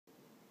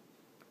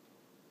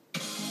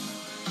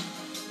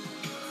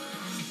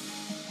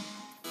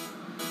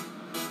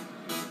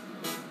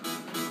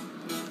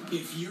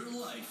If your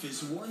life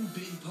is one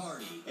big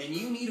party and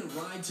you need a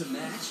ride to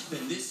match,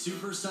 then this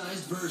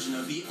supersized version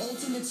of the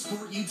ultimate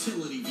sport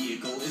utility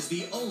vehicle is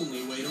the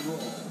only way to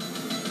roll.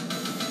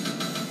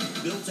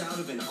 Built out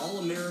of an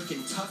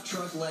all-American tough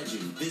truck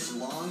legend, this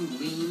long,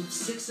 lean,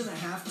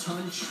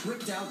 6.5-ton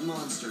tricked-out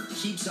monster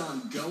keeps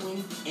on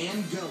going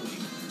and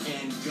going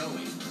and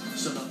going,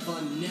 so the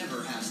fun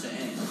never has to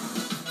end.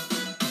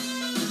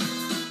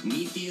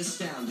 Meet the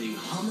astounding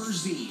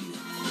Hummerzine.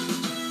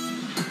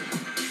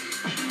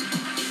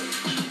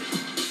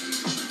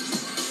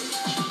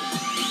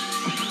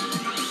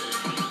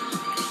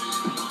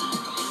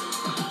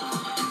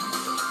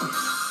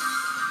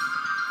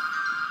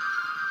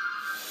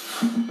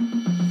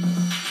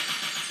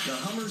 The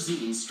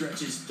Hummerzine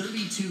stretches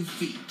 32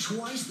 feet,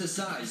 twice the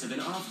size of an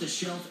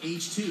off-the-shelf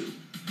H2.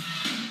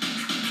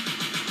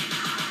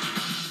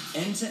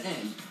 End to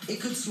end,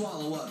 it could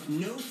swallow up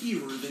no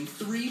fewer than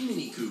 3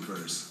 Mini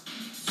Coopers.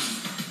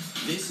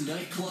 This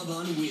nightclub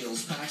on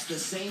wheels packs the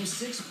same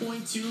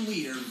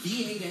 6.2-liter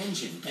V8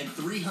 engine and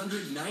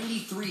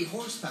 393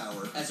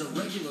 horsepower as a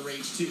regular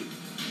H2.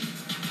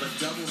 But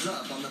doubles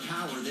up on the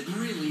power that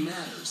really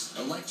matters.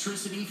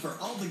 Electricity for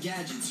all the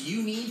gadgets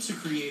you need to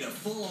create a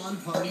full-on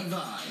party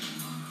vibe.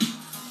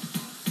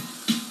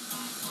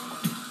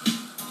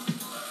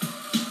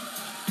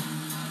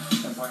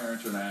 Empire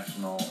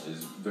International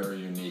is very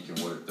unique in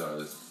what it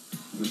does.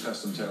 We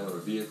custom tailor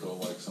a vehicle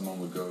like someone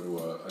would go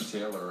to a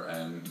tailor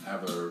and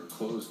have their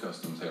clothes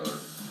custom tailored.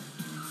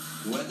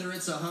 Whether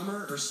it's a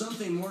Hummer or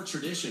something more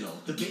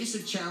traditional, the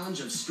basic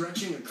challenge of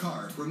stretching a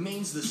car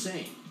remains the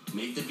same.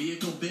 Make the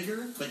vehicle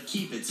bigger, but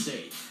keep it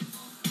safe.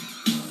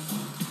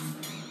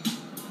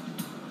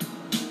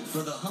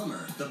 For the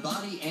Hummer, the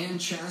body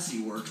and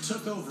chassis work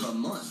took over a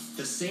month.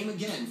 The same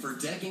again for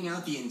decking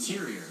out the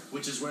interior,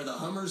 which is where the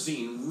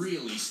Hummerzine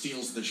really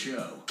steals the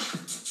show.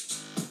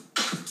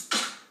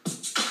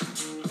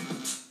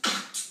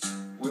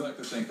 We like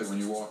to think that when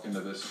you walk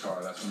into this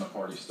car, that's when the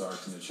party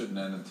starts, and it shouldn't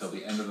end until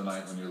the end of the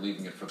night when you're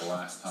leaving it for the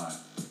last time.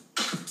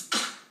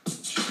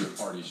 It should be a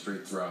party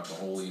straight throughout the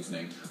whole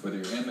evening. Whether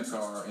you're in the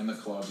car, in the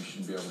club, you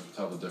should be able to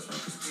tell the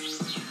difference.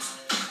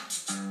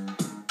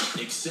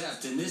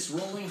 Except in this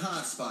rolling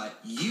hotspot,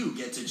 you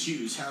get to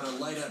choose how to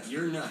light up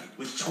your night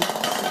with 26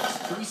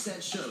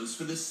 preset shows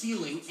for the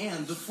ceiling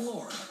and the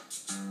floor.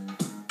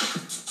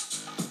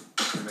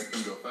 You make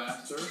them go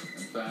faster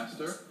and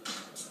faster,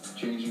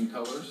 changing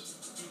colors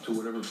to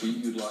whatever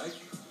beat you'd like.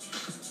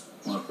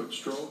 Want to put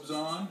strobes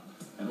on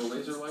and a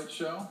laser light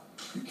show?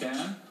 You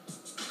can.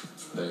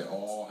 They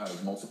all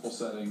have multiple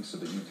settings so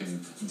that you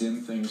can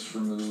dim things for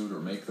mood or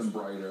make them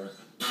brighter.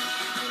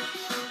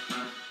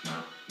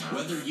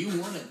 Whether you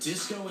want a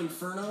disco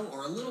inferno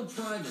or a little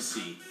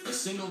privacy, a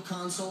single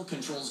console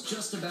controls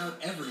just about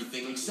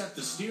everything except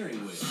the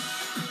steering wheel.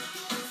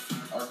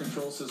 Our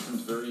control system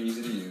is very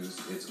easy to use.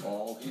 It's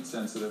all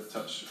heat-sensitive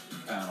touch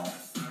panel.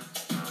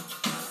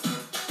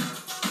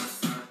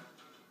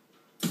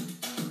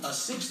 A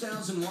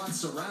 6,000-watt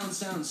surround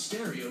sound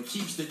stereo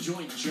keeps the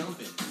joint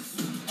jumping.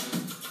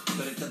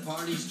 But if the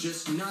party's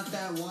just not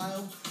that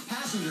wild,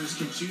 passengers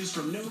can choose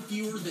from no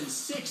fewer than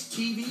 6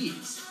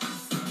 TVs.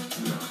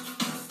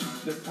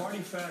 The party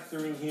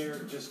factor in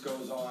here just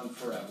goes on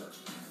forever.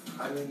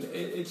 I mean,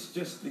 it's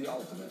just the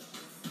ultimate.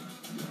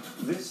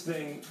 This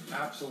thing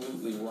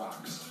absolutely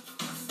rocks.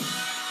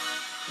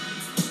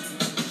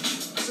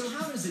 So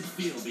how does it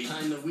feel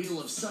behind the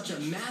wheel of such a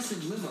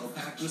massive limo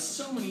packed with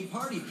so many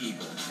party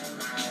people?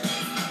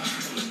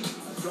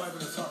 Driving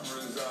this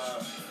Hummer is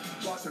a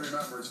lot to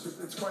remember.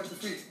 It's quite the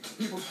feat.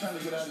 People kind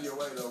of get out of your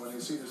way, though, when they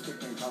see this big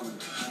thing coming.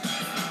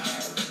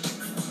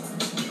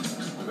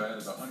 We've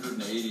added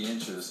 180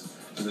 inches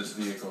to this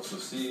vehicle, so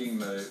seeing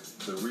the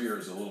rear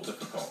is a little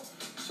difficult.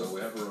 So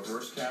we have a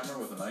reverse camera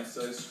with a nice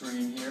size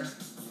screen here.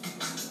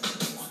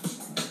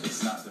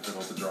 It's not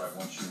difficult to drive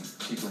once you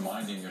keep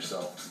reminding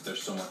yourself that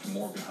there's so much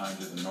more behind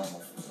you than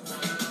normal.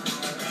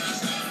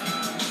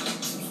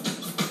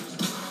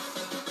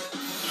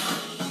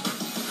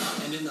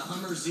 And in the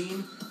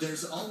Hummerzine,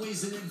 there's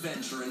always an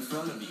adventure in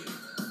front of you.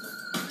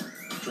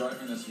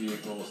 Driving this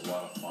vehicle is a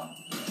lot of fun.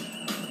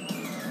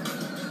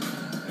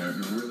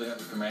 You really have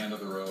the command of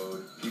the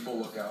road. People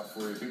look out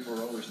for you. People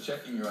are always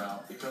checking you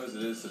out because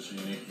it is such a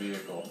unique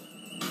vehicle.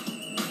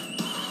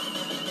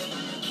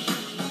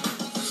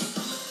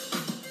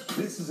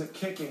 This is a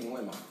kicking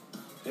limo.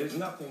 There's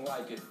nothing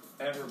like it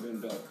ever been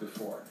built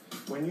before.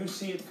 When you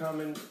see it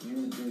coming,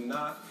 you do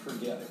not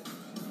forget it.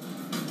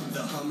 The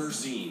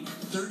Hummerzine,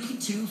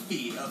 32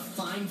 feet of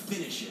fine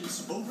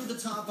finishes,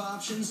 over-the-top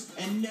options,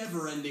 and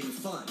never-ending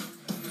fun.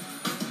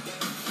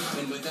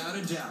 And without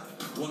a doubt,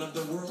 one of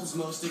the world's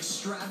most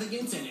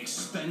extravagant and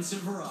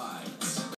expensive rides.